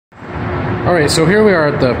Alright, so here we are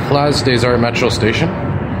at the Place des Arts metro station,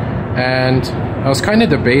 and I was kind of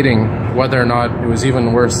debating whether or not it was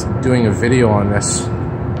even worth doing a video on this,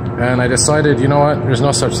 and I decided, you know what, there's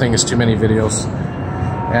no such thing as too many videos.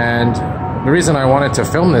 And the reason I wanted to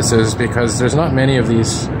film this is because there's not many of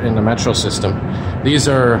these in the metro system. These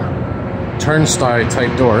are turnstile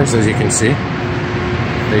type doors, as you can see.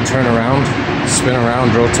 They turn around, spin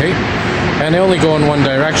around, rotate, and they only go in one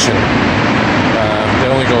direction. They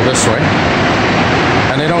only go this way,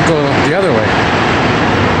 and they don't go the other way.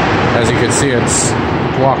 As you can see, it's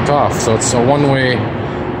blocked off, so it's a one-way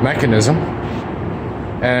mechanism.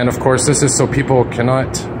 And of course, this is so people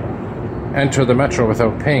cannot enter the metro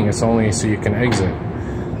without paying. It's only so you can exit.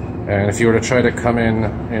 And if you were to try to come in,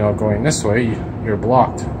 you know, going this way, you're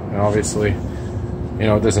blocked. And obviously, you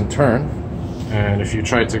know, it doesn't turn. And if you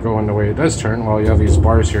try to go in the way it does turn, well, you have these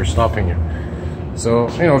bars here stopping you. So,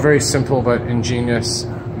 you know, very simple but ingenious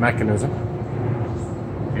mechanism.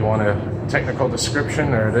 If you want a technical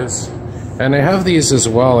description, there it is. And they have these as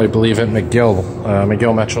well, I believe, at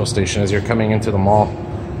McGill Metro Station as you're coming into the mall,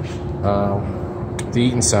 the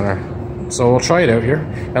Eaton Center. So we'll try it out here.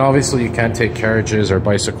 And obviously you can't take carriages or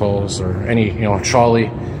bicycles or any, you know,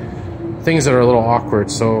 trolley, things that are a little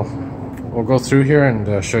awkward. So we'll go through here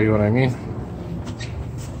and show you what I mean.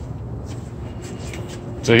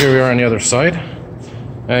 So here we are on the other side.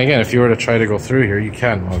 And again, if you were to try to go through here, you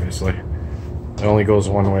can, obviously. It only goes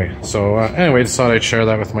one way. So anyway, just thought I'd share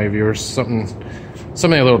that with my viewers. Something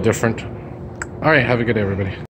a little different. All right, have a good day, everybody.